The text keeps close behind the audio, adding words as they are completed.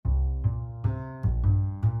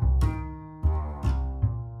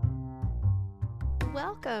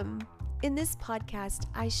Welcome! In this podcast,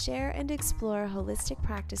 I share and explore holistic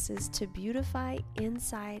practices to beautify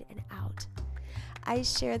inside and out. I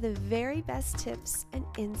share the very best tips and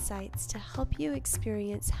insights to help you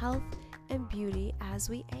experience health and beauty as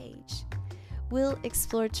we age. We'll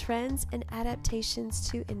explore trends and adaptations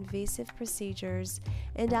to invasive procedures,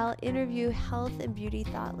 and I'll interview health and beauty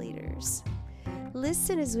thought leaders.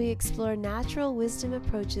 Listen as we explore natural wisdom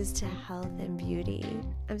approaches to health and beauty.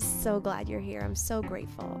 I'm so glad you're here. I'm so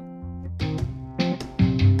grateful.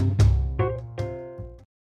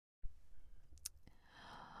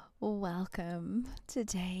 Welcome.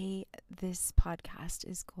 Today, this podcast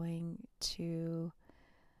is going to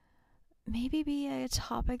maybe be a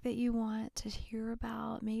topic that you want to hear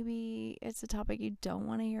about. Maybe it's a topic you don't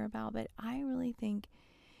want to hear about, but I really think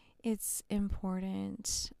it's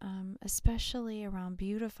important, especially around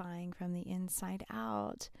beautifying from the inside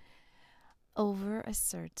out over a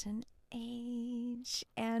certain age.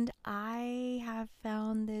 And I have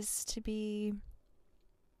found this to be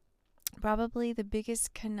probably the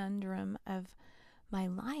biggest conundrum of my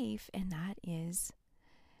life, and that is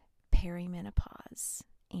perimenopause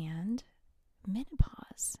and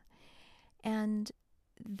menopause. And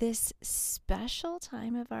this special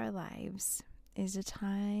time of our lives is a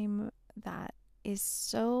time that is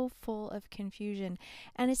so full of confusion,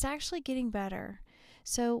 and it's actually getting better.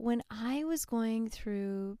 So when I was going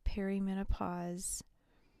through perimenopause,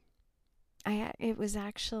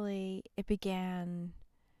 it began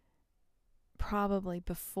probably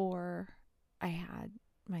before I had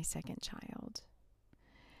my second child.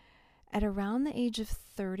 At around the age of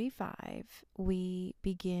 35, we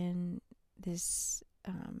begin this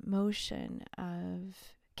motion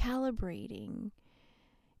of calibrating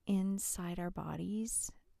inside our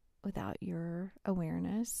bodies without your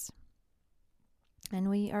awareness. And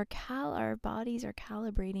our bodies are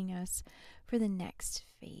calibrating us for the next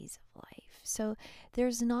phase of life. So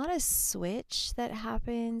there's not a switch that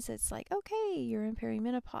happens. It's like, okay, you're in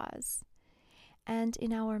perimenopause. And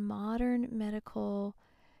in our modern medical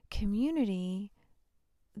community,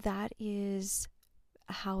 that is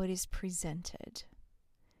how it is presented.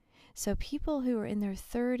 So people who are in their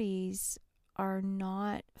 30s are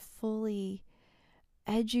not fully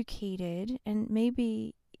educated, and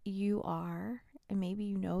maybe you are, and maybe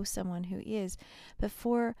you know someone who is, but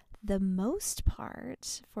for the most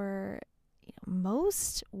part, for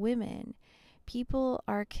most women, people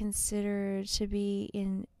are considered to be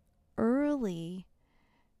in early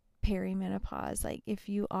perimenopause. Like if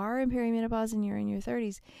you are in perimenopause and you're in your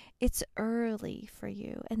 30s, it's early for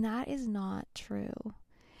you, and that is not true.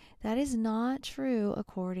 That is not true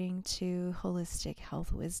according to holistic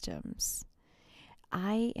health wisdoms.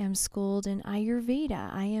 I am schooled in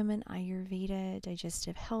Ayurveda. I am an Ayurveda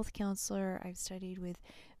digestive health counselor. I've studied with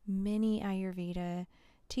many Ayurveda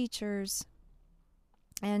teachers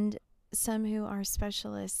and some who are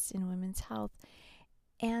specialists in women's health.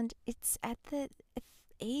 And it's at the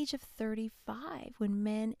age of 35 when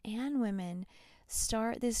men and women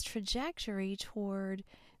start this trajectory toward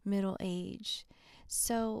middle age.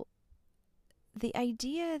 So the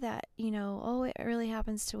idea that, it really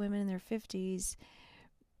happens to women in their 50s,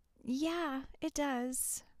 yeah, it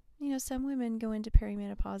does. Some women go into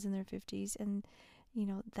perimenopause in their 50s, and,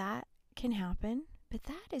 that can happen. But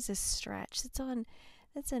that is a stretch.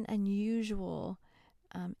 That's an unusual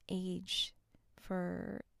age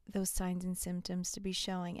for those signs and symptoms to be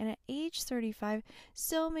showing. And at age 35,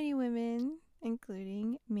 so many women,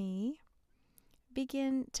 including me,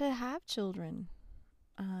 begin to have children.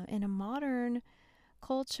 In a modern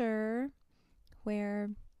culture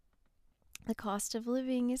where the cost of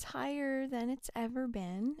living is higher than it's ever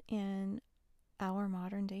been in our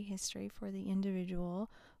modern day history for the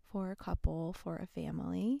individual, for a couple, for a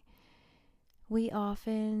family, we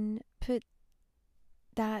often put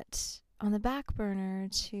that on the back burner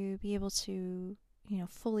to be able to,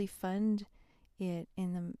 fully fund it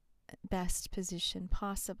in the best position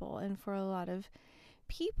possible. And for a lot of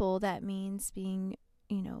people, that means being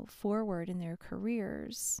forward in their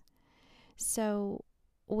careers. So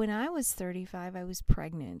when I was 35, I was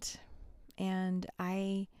pregnant, and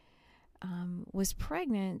I was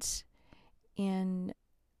pregnant in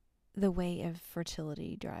the way of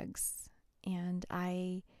fertility drugs. And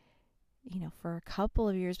I, for a couple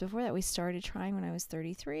of years before that, we started trying when I was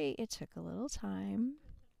 33. It took a little time.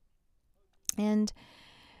 And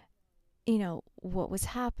what was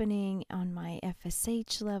happening on my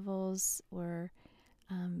FSH levels were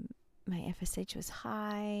my FSH was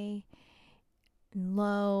high and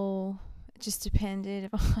low. It just depended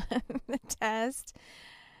on the test.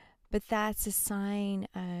 But that's a sign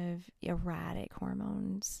of erratic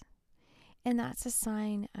hormones. And that's a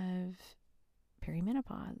sign of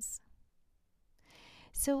perimenopause.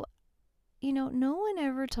 So, no one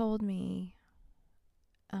ever told me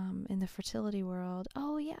in the fertility world,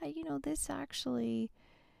 oh, yeah, this actually,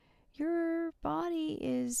 your body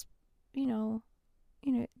is,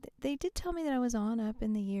 they did tell me that I was on up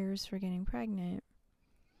in the years for getting pregnant.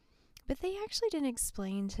 But they actually didn't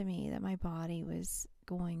explain to me that my body was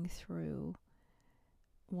going through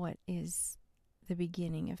what is the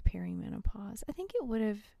beginning of perimenopause. I think it would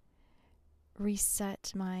have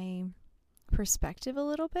reset my perspective a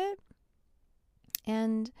little bit.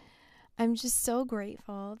 And I'm just so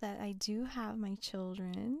grateful that I do have my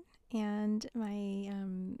children. And my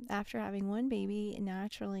after having one baby,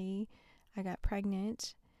 naturally, I got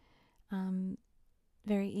pregnant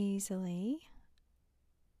very easily.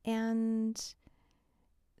 And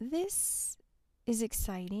this is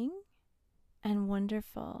exciting and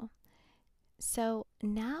wonderful. So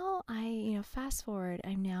now fast forward,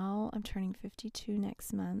 I'm turning 52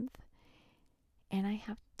 next month, and I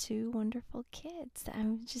have 2 wonderful kids that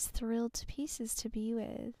I'm just thrilled to pieces to be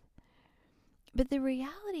with. But the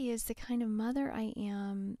reality is the kind of mother I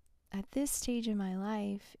am at this stage in my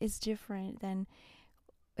life is different than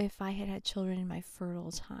if I had had children in my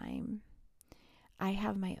fertile time. I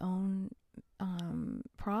have my own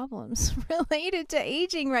problems related to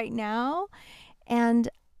aging right now, and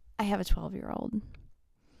I have a 12-year-old,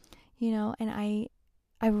 and I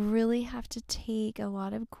really have to take a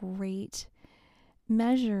lot of great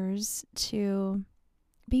measures to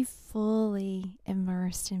be fully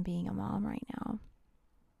immersed in being a mom right now.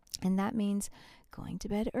 And that means going to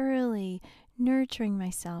bed early, nurturing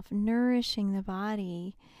myself, nourishing the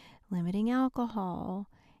body, limiting alcohol,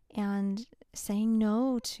 and saying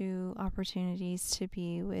no to opportunities to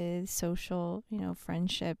be with social,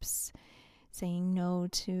 friendships, saying no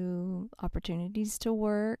to opportunities to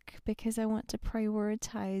work because I want to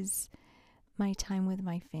prioritize my time with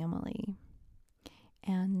my family.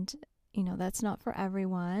 And, that's not for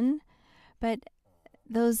everyone, but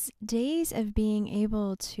those days of being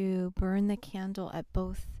able to burn the candle at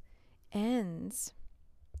both ends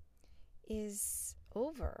is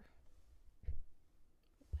over.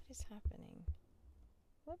 What is happening?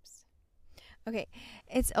 Whoops. Okay,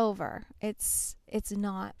 it's over. It's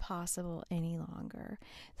not possible any longer.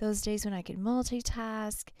 Those days when I could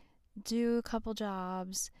multitask, do a couple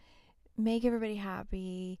jobs, make everybody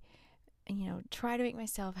happy, and, try to make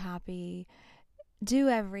myself happy, do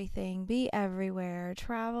everything, be everywhere,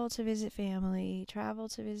 travel to visit family, travel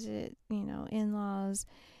to visit, in-laws,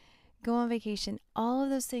 go on vacation, all of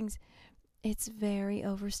those things. It's very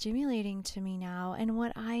overstimulating to me now. And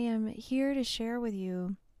what I am here to share with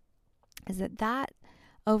you is that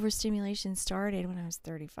overstimulation started when I was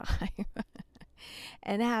 35.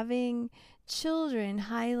 And having children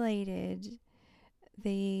highlighted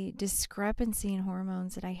the discrepancy in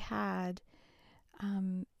hormones that I had,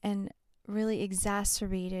 and really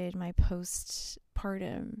exacerbated my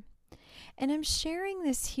postpartum. And I'm sharing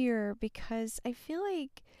this here because I feel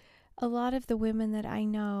like a lot of the women that I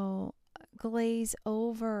know glaze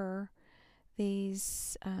over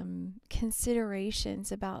these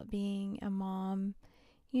considerations about being a mom,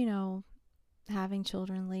 having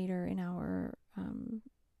children later in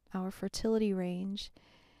our fertility range.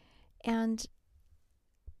 And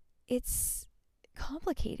it's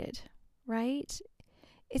complicated, right?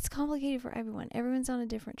 It's complicated for everyone. Everyone's on a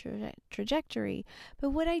different trajectory.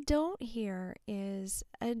 But what I don't hear is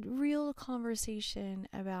a real conversation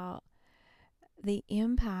about the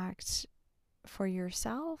impact for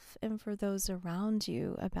yourself and for those around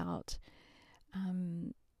you about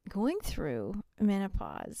going through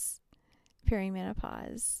menopause,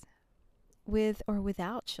 perimenopause, with or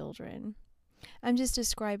without children. I'm just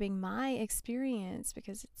describing my experience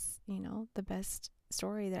because it's, the best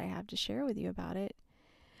story that I have to share with you about it.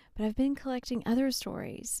 But I've been collecting other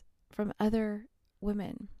stories from other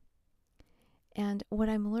women. And what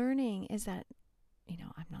I'm learning is that,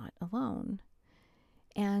 I'm not alone.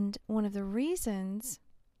 And one of the reasons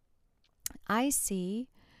I see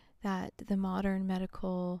that the modern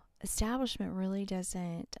medical establishment really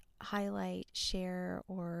doesn't highlight, share,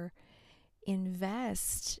 or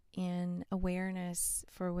invest in awareness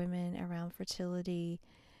for women around fertility,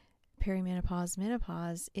 perimenopause,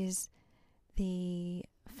 menopause is the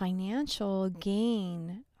financial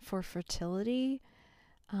gain for fertility,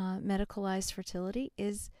 medicalized fertility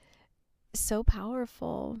is so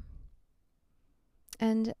powerful.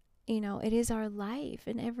 And, it is our life,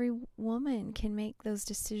 and every woman can make those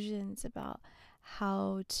decisions about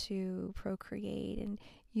how to procreate, and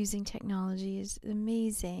using technology is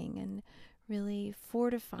amazing and really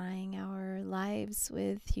fortifying our lives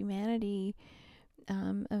with humanity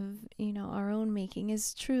of, our own making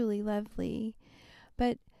is truly lovely.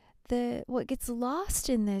 But what gets lost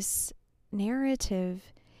in this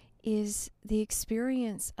narrative is the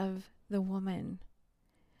experience of the woman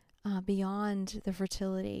beyond the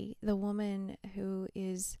fertility, the woman who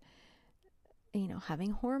is,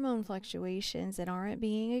 having hormone fluctuations that aren't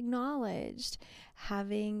being acknowledged,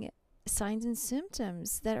 having signs and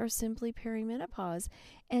symptoms that are simply perimenopause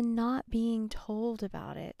and not being told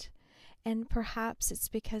about it. And perhaps it's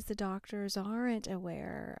because the doctors aren't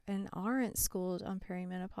aware and aren't schooled on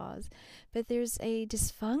perimenopause. But there's a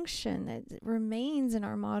dysfunction that remains in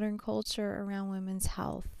our modern culture around women's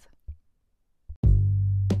health.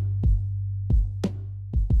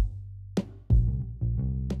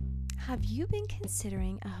 Have you been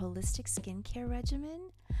considering a holistic skincare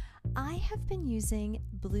regimen? I have been using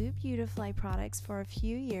Blue Beautifly products for a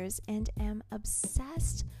few years and am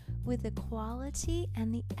obsessed with the quality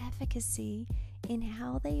and the efficacy in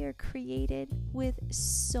how they are created with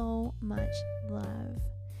so much love.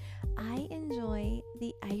 I enjoy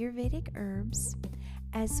the Ayurvedic herbs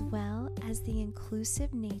as well as the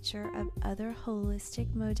inclusive nature of other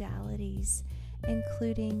holistic modalities,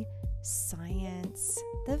 including science.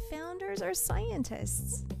 The founders are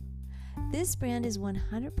scientists. This brand is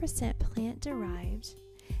 100% plant-derived.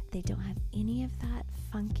 They don't have any of that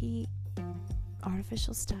funky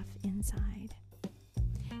artificial stuff inside.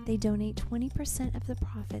 They donate 20% of the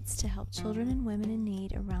profits to help children and women in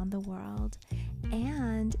need around the world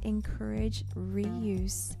and encourage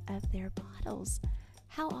reuse of their bottles.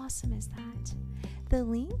 How awesome is that? The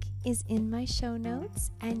link is in my show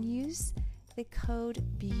notes, and use the code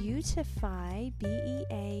BEAUTIFY,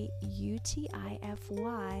 BEAUTIFY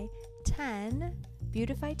 10,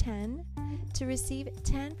 Beautify 10, to receive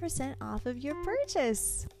 10% off of your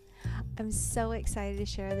purchase. I'm so excited to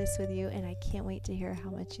share this with you, and I can't wait to hear how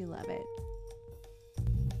much you love it.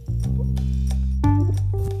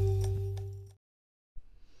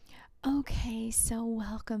 Okay, so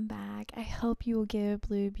welcome back. I hope you will give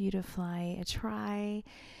Blue Beautifly a try.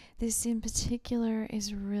 This in particular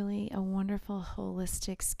is really a wonderful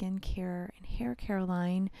holistic skincare and hair care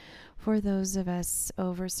line for those of us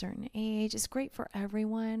over a certain age. It's great for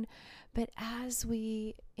everyone, but as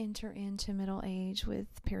we enter into middle age with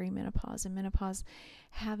perimenopause and menopause,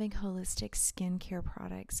 having holistic skincare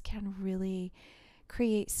products can really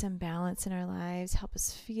create some balance in our lives, help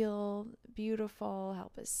us feel beautiful,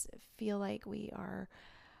 help us feel like we are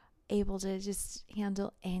able to just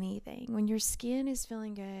handle anything. When your skin is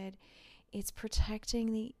feeling good, it's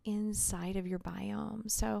protecting the inside of your biome.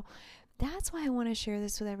 So that's why I want to share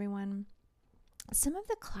this with everyone. Some of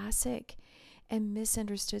the classic and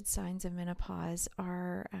misunderstood signs of menopause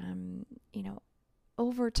are,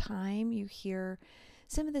 over time you hear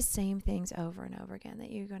some of the same things over and over again,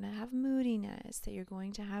 that you're going to have moodiness, that you're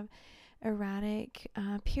going to have erratic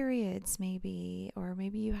periods maybe, or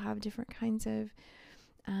maybe you have different kinds of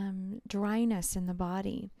dryness in the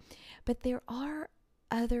body. But there are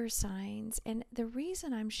other signs, and the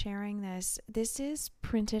reason I'm sharing this is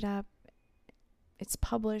printed up, it's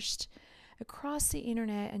published across the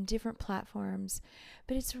internet and different platforms,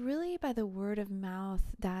 but it's really by the word of mouth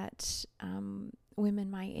that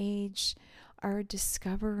women my age are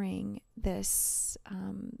discovering this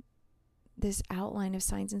this outline of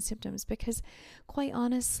signs and symptoms, because quite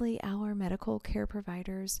honestly, our medical care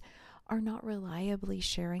providers are not reliably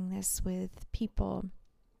sharing this with people.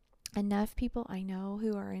 Enough people I know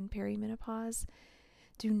who are in perimenopause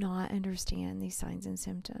do not understand these signs and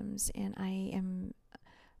symptoms, and I am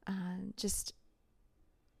just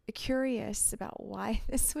curious about why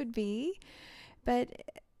this would be. But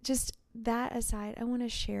just that aside, I want to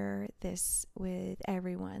share this with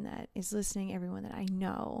everyone that is listening, everyone that I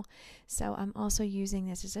know. So I'm also using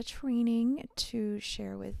this as a training to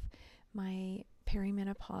share with my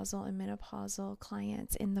perimenopausal and menopausal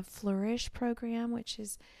clients in the Flourish program, which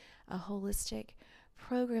is a holistic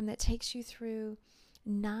program that takes you through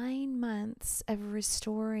 9 months of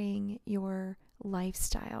restoring your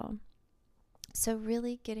lifestyle. So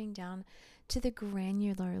really getting down to the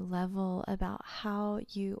granular level about how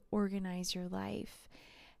you organize your life,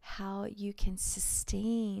 how you can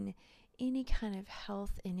sustain any kind of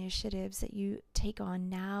health initiatives that you take on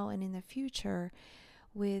now and in the future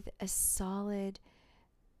with a solid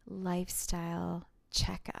lifestyle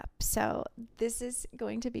checkup. So this is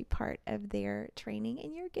going to be part of their training,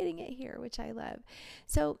 and you're getting it here, which I love.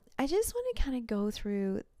 So I just want to kind of go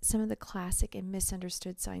through some of the classic and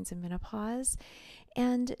misunderstood signs of menopause,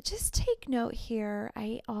 and just take note here.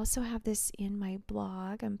 I also have this in my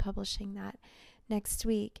blog. I'm publishing that next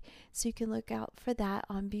week. So you can look out for that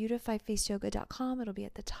on beautifyfaceyoga.com. It'll be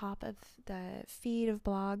at the top of the feed of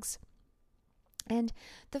blogs. And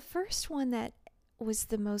the first one that was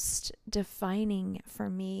the most defining for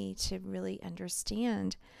me to really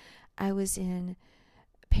understand, I was in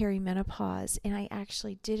perimenopause, and I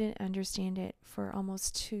actually didn't understand it for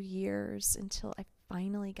almost 2 years until I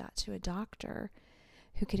finally got to a doctor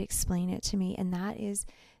who could explain it to me, and that is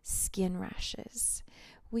skin rashes.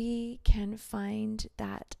 We can find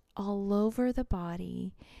that all over the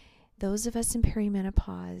body. Those of us in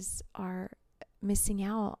perimenopause are missing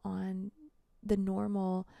out on the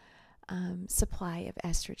normal supply of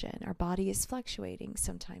estrogen. Our body is fluctuating.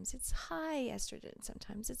 Sometimes it's high estrogen,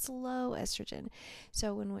 sometimes it's low estrogen.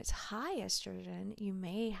 So when it's high estrogen, you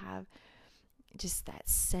may have just that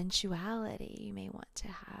sensuality. You may want to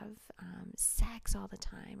have sex all the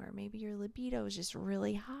time, or maybe your libido is just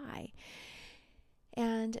really high.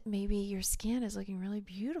 And maybe your skin is looking really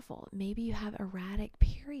beautiful. Maybe you have erratic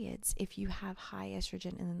periods if you have high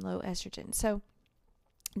estrogen and then low estrogen. So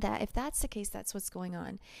that if that's the case, that's what's going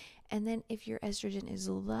on. And then if your estrogen is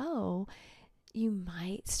low, you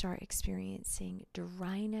might start experiencing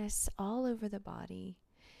dryness all over the body,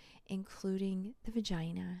 including the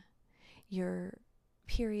vagina. Your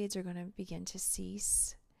periods are going to begin to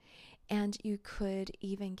cease, and you could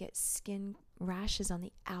even get skin rashes on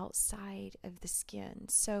the outside of the skin.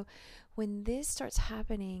 So when this starts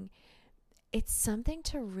happening, it's something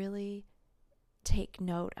to really take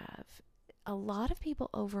note of. A lot of people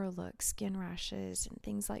overlook skin rashes and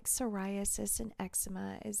things like psoriasis and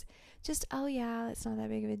eczema is just, oh yeah, it's not that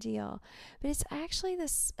big of a deal. But it's actually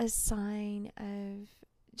a sign of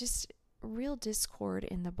just real discord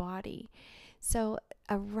in the body. So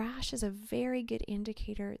a rash is a very good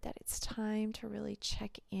indicator that it's time to really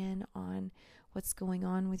check in on what's going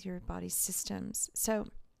on with your body's systems. So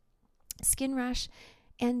skin rash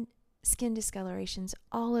and skin discolorations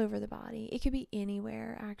all over the body. It could be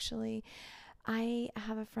anywhere, actually. I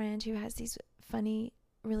have a friend who has these funny,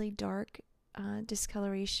 really dark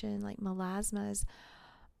discoloration, like melasmas,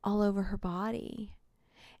 all over her body.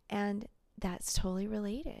 And that's totally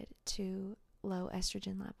related to low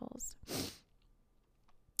estrogen levels.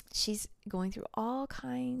 She's going through all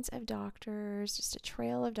kinds of doctors, just a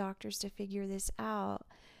trail of doctors to figure this out.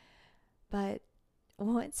 But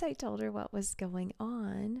once I told her what was going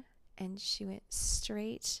on, and she went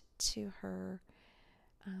straight to her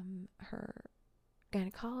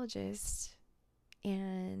gynecologist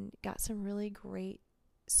and got some really great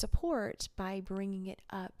support by bringing it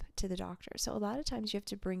up to the doctor. So a lot of times you have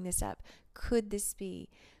to bring this up. Could this be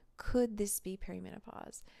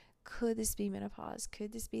perimenopause? Could this be menopause?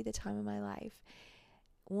 Could this be the time of my life?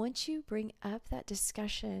 Once you bring up that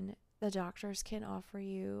discussion, the doctors can offer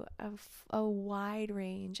you a wide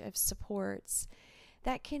range of supports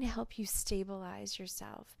that can help you stabilize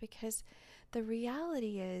yourself, because the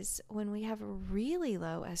reality is when we have a really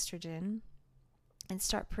low estrogen and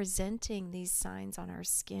start presenting these signs on our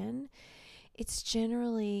skin, it's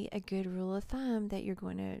generally a good rule of thumb that you're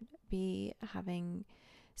going to be having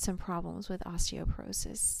some problems with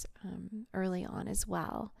osteoporosis early on as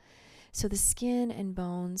well. So the skin and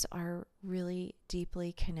bones are really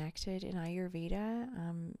deeply connected in Ayurveda.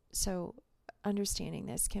 So understanding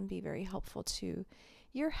this can be very helpful to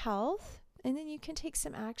your health, and then you can take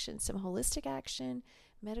some action, some holistic action,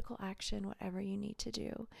 medical action, whatever you need to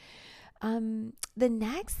do. The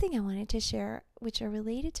next thing I wanted to share, which are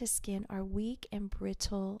related to skin, are weak and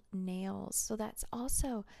brittle nails. So that's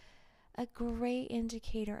also a great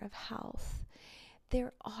indicator of health.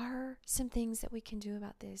 There are some things that we can do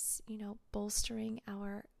about this, bolstering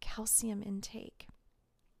our calcium intake.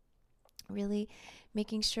 Really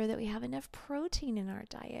making sure that we have enough protein in our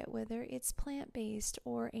diet, whether it's plant-based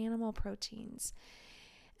or animal proteins.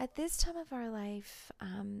 At this time of our life,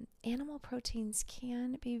 animal proteins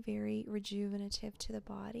can be very rejuvenative to the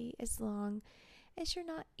body as long as you're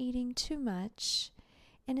not eating too much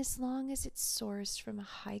and as long as it's sourced from a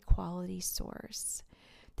high-quality source.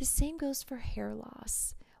 The same goes for hair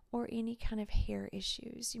loss or any kind of hair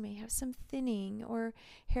issues. You may have some thinning or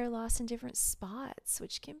hair loss in different spots,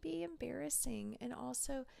 which can be embarrassing and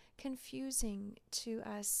also confusing to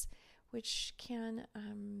us, which can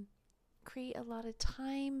create a lot of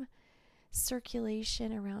time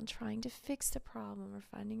circulation around trying to fix the problem or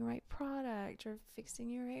finding the right product or fixing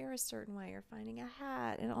your hair a certain way or finding a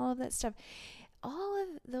hat and all of that stuff. All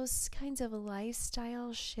of those kinds of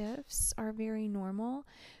lifestyle shifts are very normal,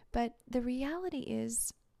 but the reality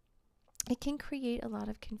is it can create a lot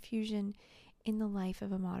of confusion in the life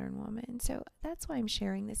of a modern woman. So that's why I'm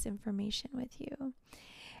sharing this information with you.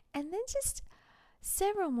 And then just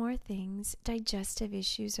Several more things. Digestive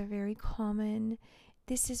issues are very common.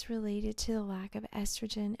 This is related to the lack of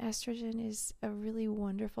estrogen. Estrogen is a really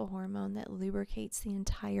wonderful hormone that lubricates the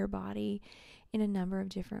entire body in a number of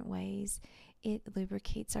different ways. It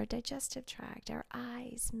lubricates our digestive tract, our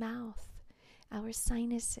eyes, mouth, our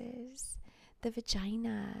sinuses, the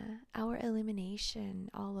vagina, our elimination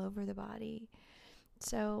all over the body.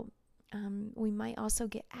 So we might also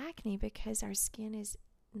get acne because our skin is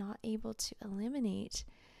not able to eliminate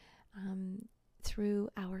through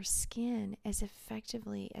our skin as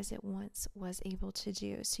effectively as it once was able to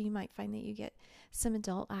do. So you might find that you get some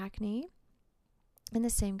adult acne, and the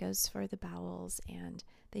same goes for the bowels and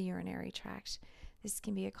the urinary tract. This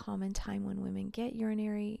can be a common time when women get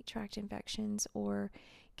urinary tract infections or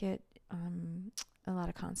get a lot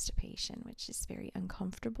of constipation, which is very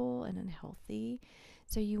uncomfortable and unhealthy.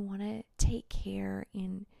 So you want to take care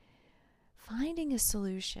in finding a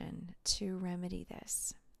solution to remedy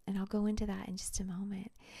this. And I'll go into that in just a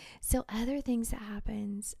moment. So other things that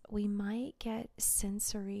happens, we might get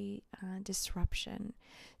sensory disruption.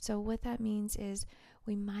 So what that means is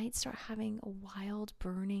we might start having a wild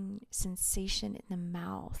burning sensation in the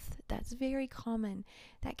mouth. That's very common.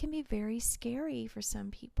 That can be very scary for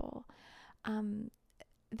some people.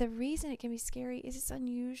 The reason it can be scary is it's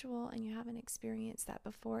unusual and you haven't experienced that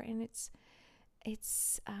before, and it's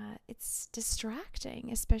distracting,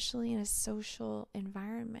 especially in a social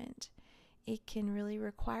environment. It can really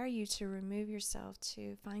require you to remove yourself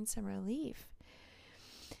to find some relief.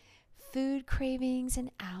 Food cravings and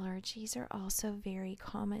allergies are also very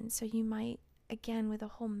common. So you might, again, with a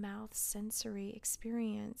whole mouth sensory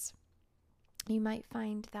experience, you might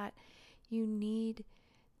find that you need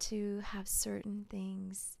to have certain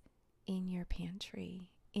things in your pantry,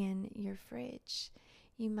 in your fridge.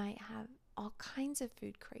 You might have all kinds of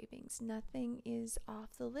food cravings. Nothing is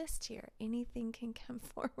off the list here. Anything can come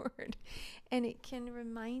forward, and it can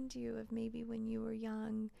remind you of maybe when you were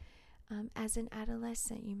young. As an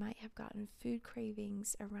adolescent, you might have gotten food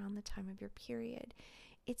cravings around the time of your period.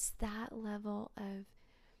 It's that level of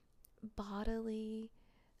bodily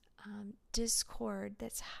discord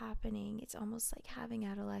that's happening. It's almost like having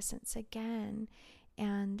adolescence again,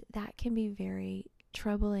 and that can be very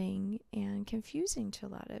troubling and confusing to a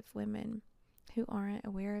lot of women who aren't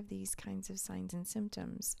aware of these kinds of signs and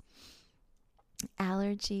symptoms.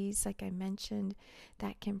 Allergies, like I mentioned,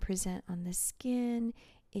 that can present on the skin.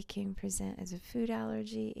 It can present as a food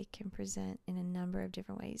allergy. It can present in a number of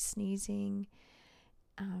different ways. Sneezing.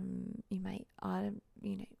 You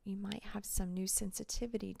might have some new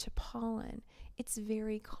sensitivity to pollen. It's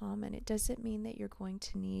very common. It doesn't mean that you're going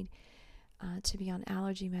to need to be on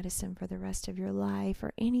allergy medicine for the rest of your life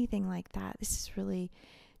or anything like that. This is really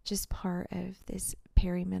just part of this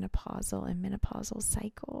perimenopausal and menopausal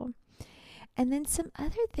cycle. And then some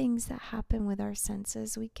other things that happen with our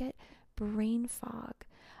senses, we get brain fog.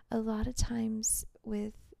 A lot of times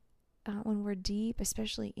when we're deep,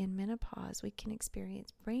 especially in menopause, we can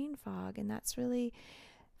experience brain fog, and that's really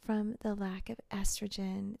from the lack of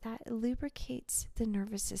estrogen that lubricates the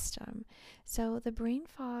nervous system. So the brain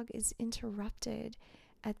fog is interrupted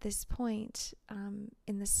at this point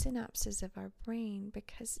in the synapses of our brain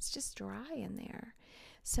because it's just dry in there.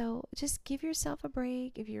 So just give yourself a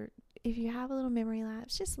break. If you have a little memory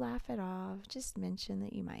lapse, just laugh it off. Just mention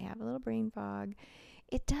that you might have a little brain fog.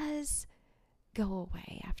 It does go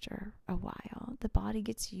away after a while. The body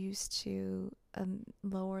gets used to a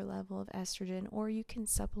lower level of estrogen, or you can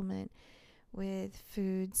supplement with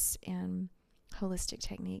foods and holistic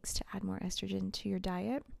techniques to add more estrogen to your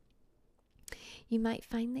diet. You might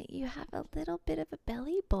find that you have a little bit of a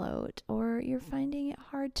belly bloat, or you're finding it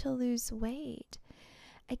hard to lose weight.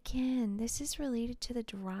 Again, this is related to the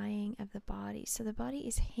drying of the body. So the body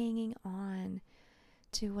is hanging on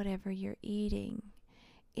to whatever you're eating.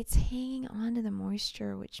 It's hanging on to the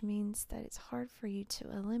moisture, which means that it's hard for you to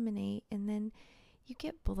eliminate, and then you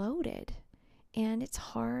get bloated, and it's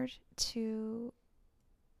hard to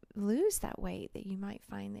lose that weight that you might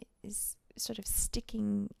find that is sort of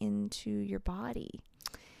sticking into your body.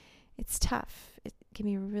 It's tough. It can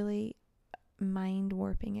be a really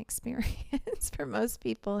mind-warping experience for most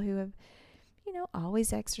people who have,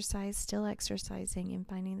 always exercised, still exercising, and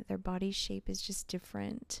finding that their body shape is just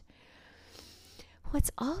different.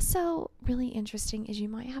 What's also really interesting is you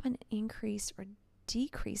might have an increased or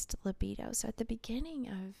decreased libido. So at the beginning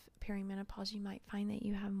of perimenopause, you might find that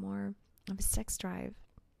you have more of a sex drive,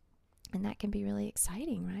 and that can be really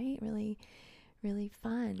exciting, right? Really, really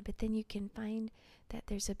fun. But then you can find that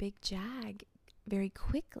there's a big jag very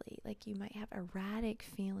quickly. Like you might have erratic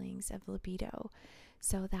feelings of libido.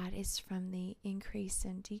 So that is from the increase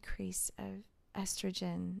and decrease of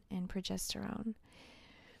estrogen and progesterone.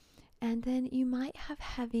 And then you might have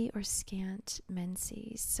heavy or scant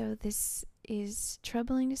menses. So this is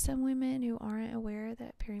troubling to some women who aren't aware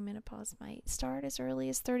that perimenopause might start as early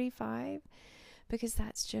as 35, because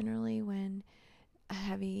that's generally when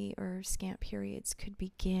heavy or scant periods could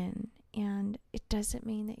begin. And it doesn't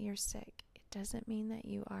mean that you're sick. It doesn't mean that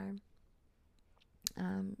you are,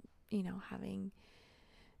 having,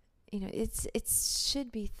 it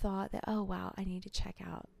should be thought that, oh, wow, I need to check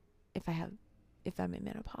out if I'm in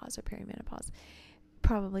menopause or perimenopause.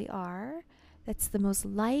 Probably are. That's the most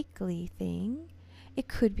likely thing. It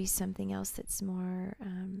could be something else that's more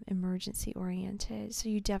emergency oriented. So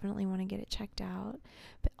you definitely want to get it checked out.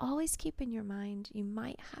 But always keep in your mind, you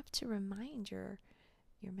might have to remind your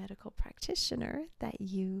medical practitioner that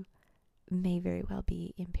you may very well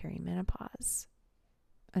be in perimenopause.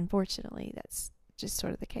 Unfortunately, that's just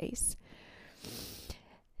sort of the case.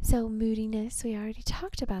 So moodiness, we already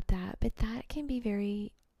talked about that, but that can be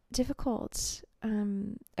very difficult.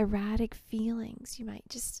 Erratic feelings. You might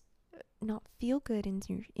just not feel good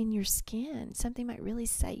in your skin. Something might really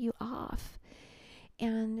set you off.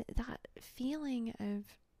 And that feeling of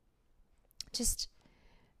just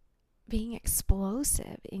being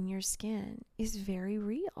explosive in your skin is very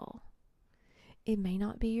real. It may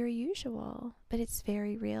not be your usual, but it's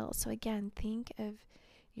very real. So again, think of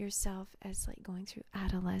yourself as like going through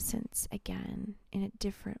adolescence again in a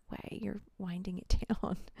different way. You're winding it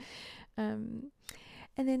down. And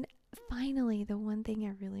then finally, the one thing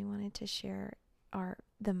I really wanted to share are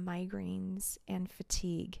the migraines and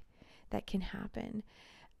fatigue that can happen.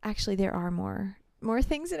 Actually, there are more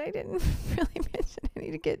things that I didn't really mention I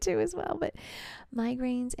need to get to as well. But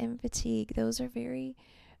migraines and fatigue, those are very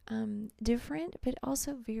different, but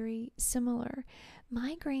also very similar.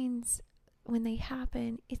 Migraines, when they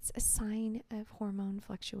happen, it's a sign of hormone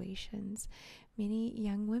fluctuations. Many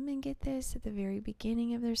young women get this at the very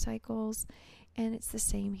beginning of their cycles, and it's the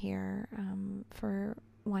same here for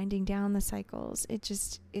winding down the cycles. It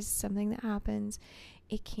just is something that happens.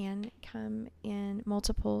 It can come in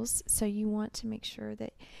multiples, so you want to make sure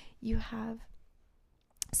that you have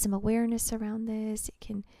some awareness around this.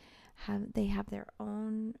 They have their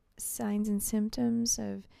own signs and symptoms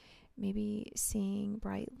of maybe seeing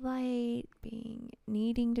bright light,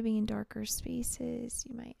 needing to be in darker spaces.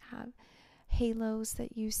 You might have halos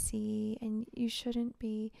that you see, and you shouldn't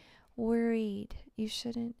be worried. You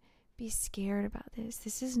shouldn't be scared about this.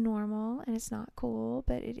 This is normal and it's not cool,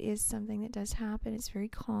 but it is something that does happen. It's very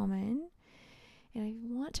common. And I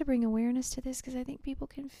want to bring awareness to this because I think people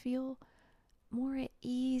can feel more at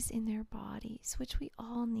ease in their bodies, which we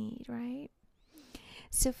all need, right?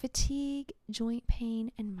 So fatigue, joint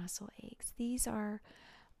pain, and muscle aches. These are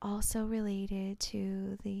also related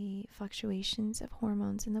to the fluctuations of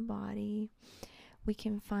hormones in the body. We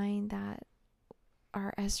can find that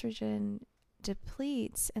our estrogen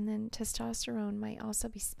depletes, and then testosterone might also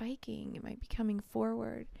be spiking. It might be coming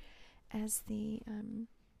forward as the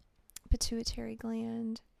pituitary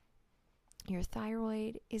gland. Your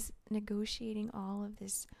thyroid is negotiating all of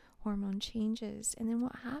this hormone changes. And then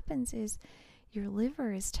what happens is your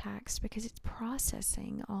liver is taxed because it's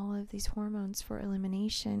processing all of these hormones for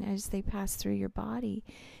elimination as they pass through your body.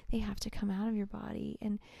 They have to come out of your body.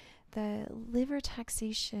 And the liver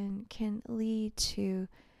taxation can lead to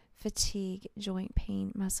fatigue, joint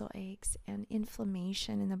pain, muscle aches, and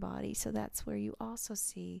inflammation in the body. So that's where you also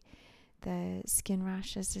see the skin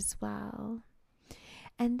rashes as well.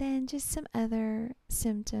 And then just some other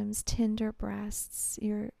symptoms: tender breasts.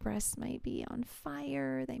 Your breasts might be on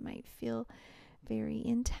fire. They might feel very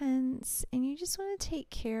intense. And you just want to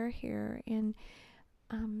take care here and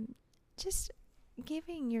just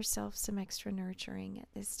giving yourself some extra nurturing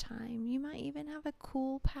at this time. You might even have a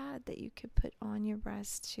cool pad that you could put on your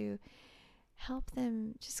breast to help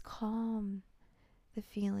them just calm the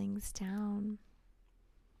feelings down.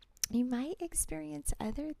 You might experience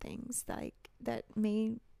other things that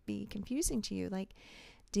may be confusing to you, like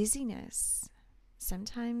dizziness.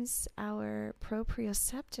 Sometimes our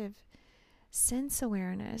proprioceptive sense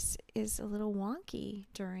awareness is a little wonky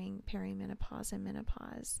during perimenopause and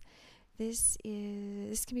menopause. This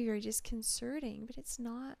can be very disconcerting, but it's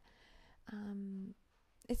not.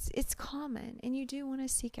 It's common, and you do want to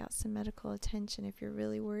seek out some medical attention if you're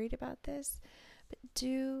really worried about this. But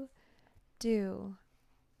do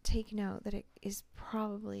take note that it is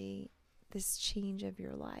probably this change of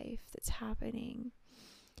your life that's happening.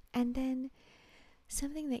 And then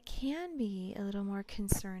something that can be a little more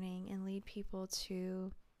concerning and lead people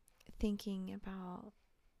to thinking about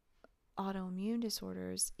autoimmune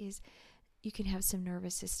disorders is you can have some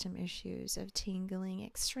nervous system issues of tingling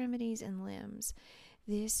extremities and limbs.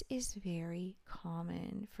 This is very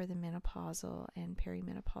common for the menopausal and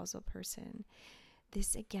perimenopausal person.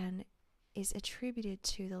 This, again, is attributed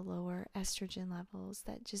to the lower estrogen levels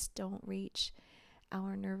that just don't reach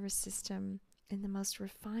our nervous system in the most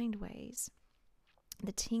refined ways.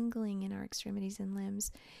 The tingling in our extremities and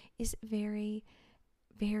limbs is very,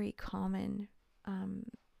 very common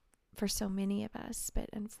for so many of us, but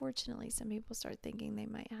unfortunately some people start thinking they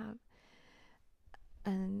might have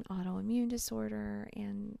an autoimmune disorder.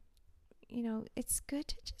 And it's good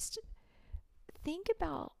to just think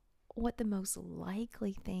about what the most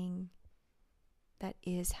likely thing that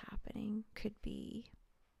is happening could be,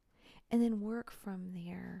 and then work from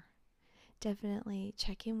there. Definitely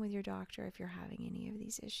check in with your doctor if you're having any of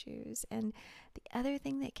these issues. And the other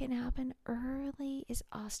thing that can happen early is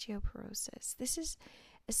osteoporosis. This is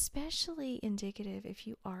especially indicative if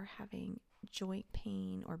you are having joint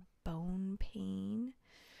pain or bone pain.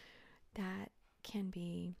 That can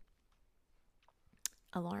be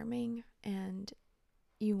alarming, and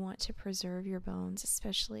you want to preserve your bones,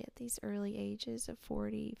 especially at these early ages of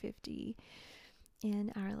 40, 50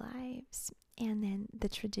 in our lives. And then the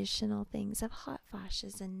traditional things of hot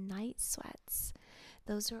flashes and night sweats.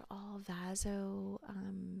 Those are all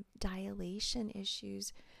vasodilation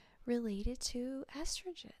issues related to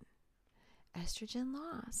estrogen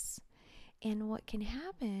loss. And what can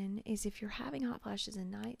happen is if you're having hot flashes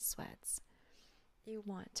and night sweats, you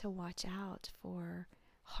want to watch out for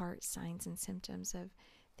heart signs and symptoms of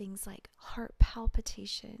things like heart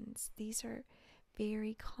palpitations. These are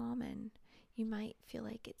very common. You might feel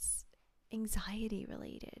like it's anxiety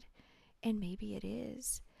related, and maybe it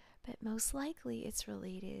is, but most likely it's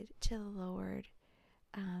related to the lowered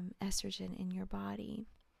estrogen in your body.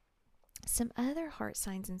 Some other heart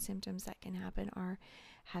signs and symptoms that can happen are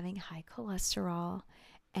having high cholesterol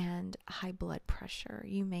and high blood pressure.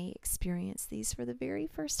 You may experience these for the very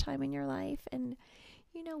first time in your life, and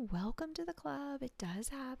welcome to the club. It does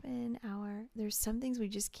happen. There's some things we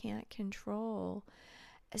just can't control,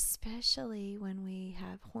 especially when we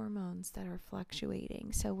have hormones that are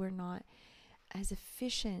fluctuating. So we're not as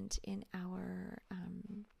efficient in our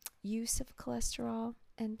use of cholesterol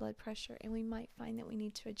and blood pressure, and we might find that we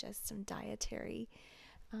need to adjust some dietary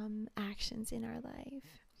actions in our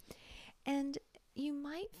life. And you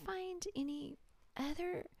might find any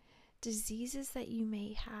other diseases that you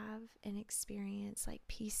may have and experience, like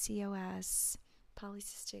PCOS,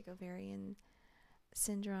 polycystic ovarian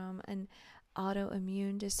syndrome, and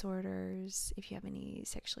autoimmune disorders. If you have any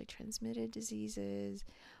sexually transmitted diseases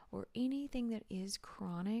or anything that is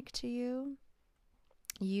chronic to you,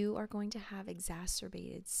 you are going to have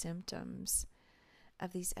exacerbated symptoms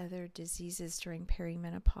of these other diseases during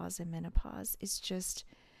perimenopause and menopause. It's just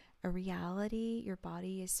a reality. Your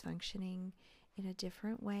body is functioning in a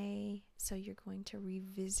different way, so you're going to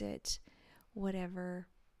revisit whatever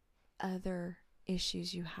other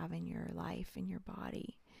issues you have in your life, in your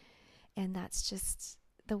body. And that's just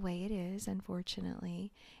the way it is,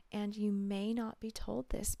 unfortunately. And you may not be told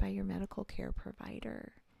this by your medical care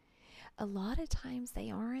provider. A lot of times they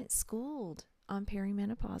aren't schooled on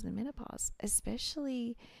perimenopause and menopause,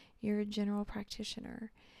 especially your general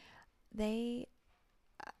practitioner. They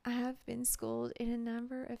have been schooled in a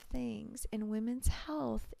number of things, and women's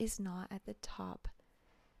health is not at the top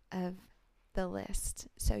of the list.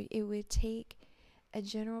 So it would take a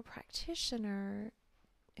general practitioner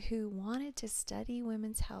who wanted to study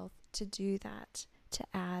women's health to do that, to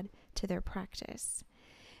add to their practice.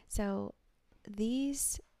 So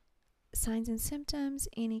these signs and symptoms,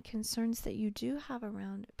 any concerns that you do have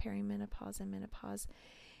around perimenopause and menopause,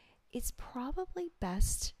 it's probably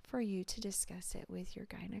best for you to discuss it with your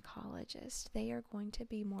gynecologist. They are going to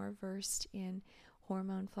be more versed in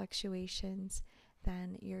hormone fluctuations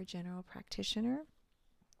than your general practitioner.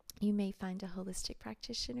 You may find a holistic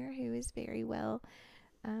practitioner who is very well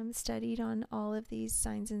studied on all of these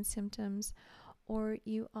signs and symptoms, or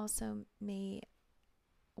you also may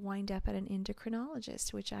wind up at an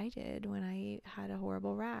endocrinologist, which I did when I had a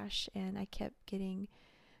horrible rash, and I kept getting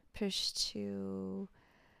pushed to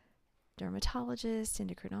dermatologists,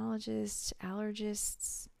 endocrinologists,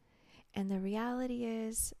 allergists. And the reality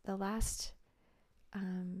is, the last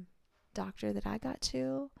doctor that I got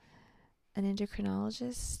to, an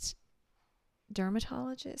endocrinologist,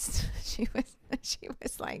 dermatologist, she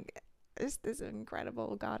was like this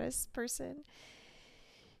incredible goddess person.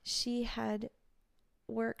 She had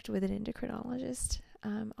worked with an endocrinologist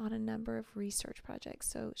on a number of research projects.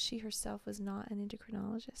 So she herself was not an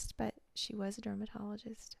endocrinologist, but she was a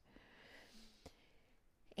dermatologist.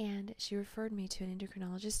 And she referred me to an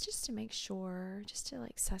endocrinologist just to make sure, just to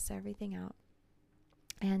like suss everything out.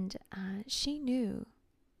 And she knew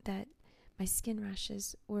that my skin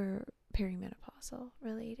rashes were perimenopausal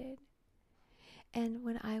related. And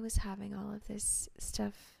when I was having all of this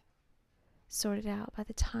stuff sorted out, by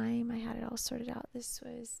the time I had it all sorted out, this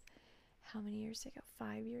was how many years ago?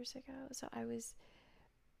 5 years ago. So I was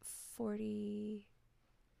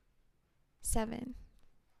 47.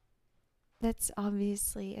 That's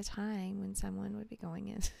obviously a time when someone would be going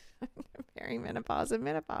in perimenopause and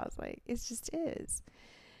menopause. Like, it just is.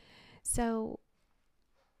 So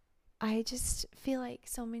I just feel like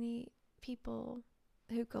so many people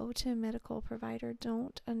who go to a medical provider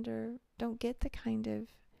don't get the kind of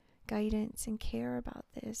guidance and care about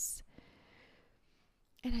this.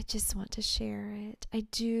 And I just want to share it. I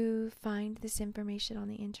do find this information on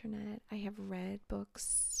the internet. I have read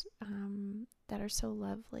books that are so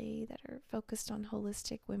lovely, that are focused on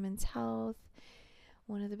holistic women's health.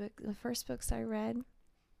 One of the first books I read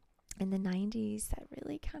in the 90s that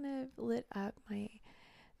really kind of lit up my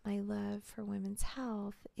love for women's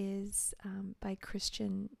health is by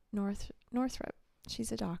Christian Northrup.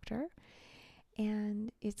 She's a doctor.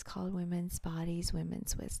 And it's called Women's Bodies,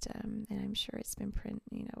 Women's Wisdom. And I'm sure it's been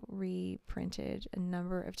reprinted a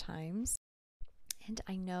number of times. And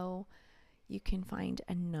I know you can find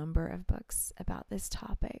a number of books about this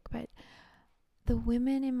topic. But the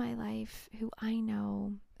women in my life who I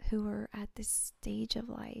know who are at this stage of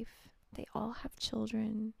life, they all have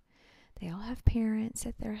children. They all have parents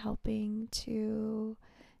that they're helping to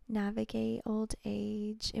navigate old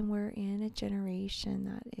age. And we're in a generation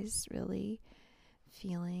that is really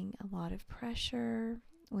feeling a lot of pressure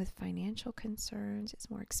with financial concerns. It's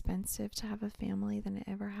more expensive to have a family than it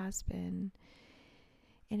ever has been.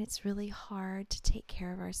 And it's really hard to take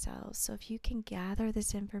care of ourselves. So if you can gather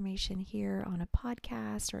this information here on a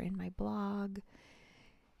podcast or in my blog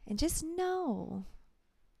and just know,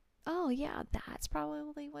 oh yeah, that's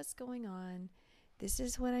probably what's going on. This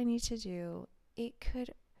is what I need to do. It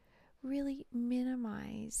could really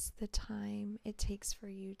minimize the time it takes for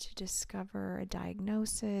you to discover a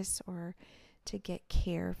diagnosis or to get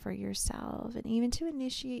care for yourself, and even to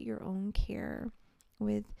initiate your own care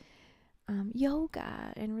with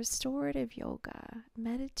yoga and restorative yoga.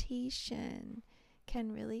 Meditation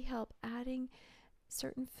can really help. Adding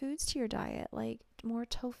certain foods to your diet, like more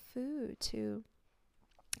tofu, to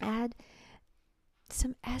add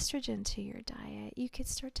some estrogen to your diet. You could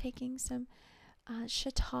start taking some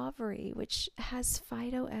shatavari, which has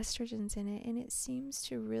phytoestrogens in it, and it seems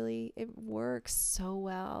to really, it works so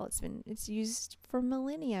well. It's used for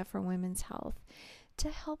millennia for women's health to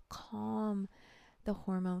help calm the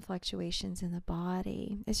hormone fluctuations in the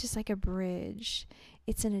body. It's just like a bridge.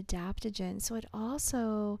 It's an adaptogen, so it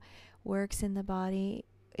also works in the body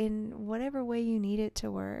in whatever way you need it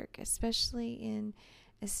to work, especially in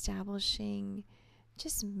establishing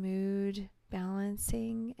just mood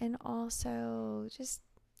balancing, and also just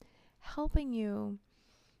helping you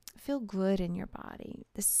feel good in your body.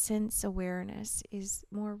 The sense awareness is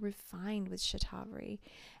more refined with shatavari.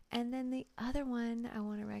 And then the other one I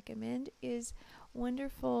want to recommend is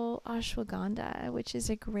wonderful ashwagandha, which is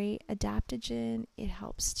a great adaptogen. It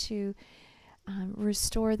helps to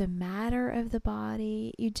restore the matter of the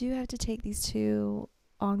body. You do have to take these two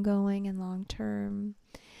ongoing and long term.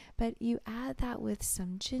 But you add that with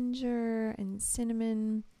some ginger and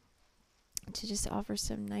cinnamon to just offer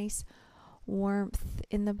some nice warmth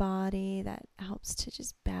in the body that helps to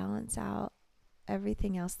just balance out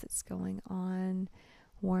everything else that's going on,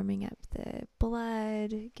 warming up the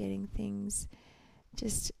blood, getting things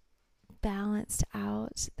just balanced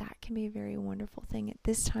out. That can be a very wonderful thing at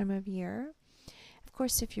this time of year. Of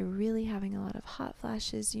course, if you're really having a lot of hot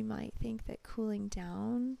flashes, you might think that cooling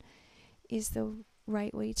down is the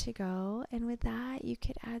right way to go. And with that, you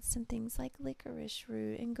could add some things like licorice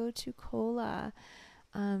root and gotu kola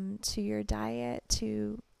to your diet,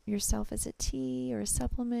 to yourself as a tea or a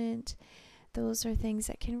supplement. Those are things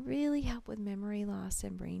that can really help with memory loss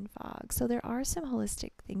and brain fog. So there are some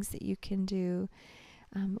holistic things that you can do.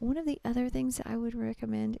 One of the other things that I would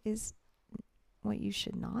recommend is what you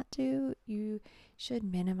should not do. You should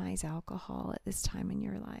minimize alcohol at this time in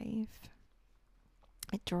your life.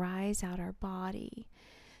 It dries out our body.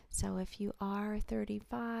 So if you are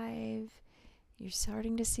 35, you're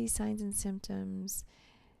starting to see signs and symptoms,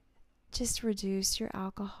 just reduce your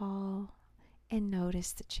alcohol and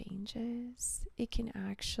notice the changes. It can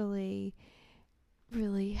actually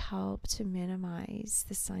really help to minimize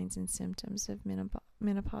the signs and symptoms of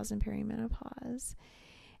menopause and perimenopause.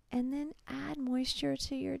 And then add moisture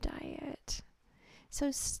to your diet.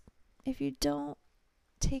 So if you don't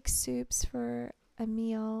take soups for a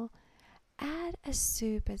meal. Add a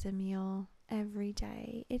soup as a meal every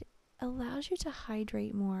day. It allows you to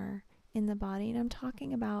hydrate more in the body. And I'm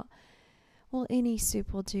talking about, well, any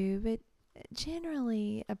soup will do, but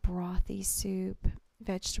generally a brothy soup,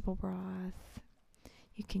 vegetable broth.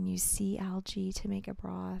 You can use sea algae to make a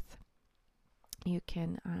broth. You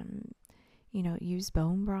can, use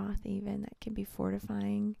bone broth even. That can be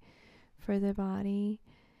fortifying for the body.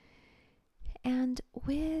 And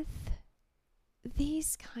with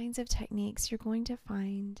these kinds of techniques, you're going to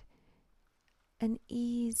find an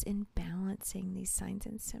ease in balancing these signs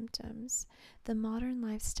and symptoms. The modern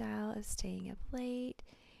lifestyle of staying up late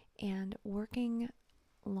and working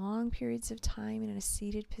long periods of time in a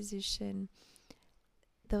seated position,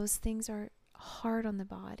 those things are hard on the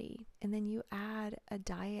body. And then you add a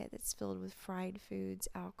diet that's filled with fried foods,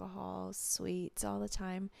 alcohol, sweets all the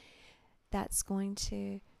time, that's going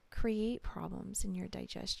to create problems in your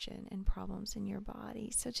digestion and problems in your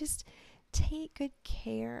body. So just take good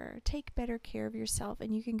care, take better care of yourself.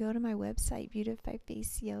 And you can go to my website,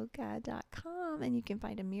 beautifyfaceyoga.com, and you can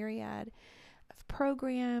find a myriad of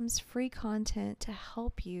programs, free content to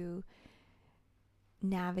help you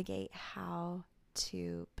navigate how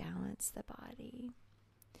to balance the body.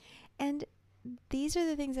 And these are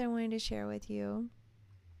the things I wanted to share with you.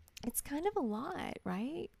 It's kind of a lot,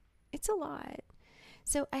 right? It's a lot.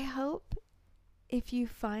 So I hope if you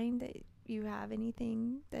find that you have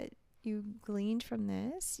anything that you gleaned from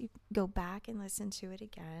this, you go back and listen to it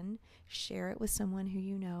again, share it with someone who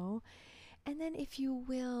you know. And then if you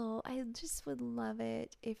will, I just would love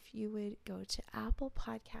it if you would go to Apple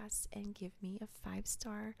Podcasts and give me a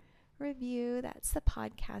 5-star review. That's the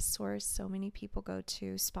podcast source so many people go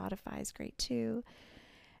to. Spotify is great too.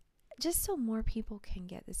 Just so more people can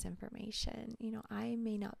get this information. I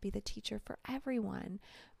may not be the teacher for everyone,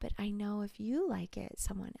 but I know if you like it,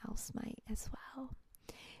 someone else might as well.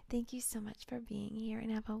 Thank you so much for being here,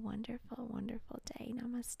 and have a wonderful, wonderful day.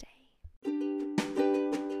 Namaste.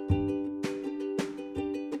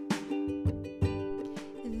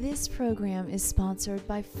 This program is sponsored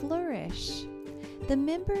by Flourish. The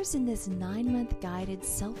members in this 9-month guided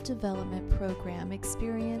self-development program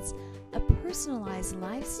experience a personalized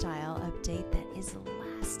lifestyle update that is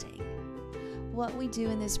lasting. What we do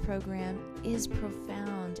in this program is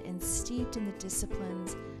profound and steeped in the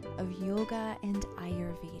disciplines of yoga and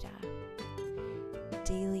Ayurveda.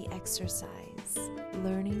 Daily exercise,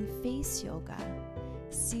 learning face yoga,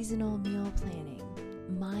 seasonal meal planning,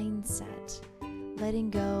 mindset, letting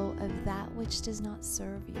go of that which does not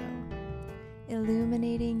serve you,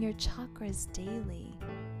 illuminating your chakras daily,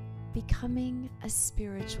 becoming a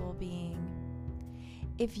spiritual being.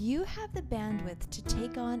 If you have the bandwidth to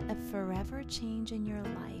take on a forever change in your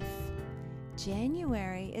life,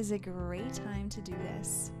 January is a great time to do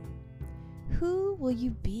this. Who will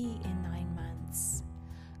you be in 9 months?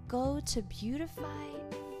 Go to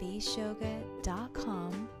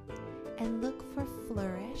beautifyfaceyoga.com and look for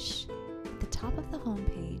Flourish at the top of the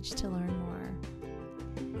homepage to learn more.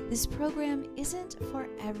 This program isn't for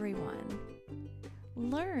everyone.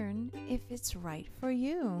 Learn if it's right for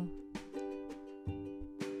you.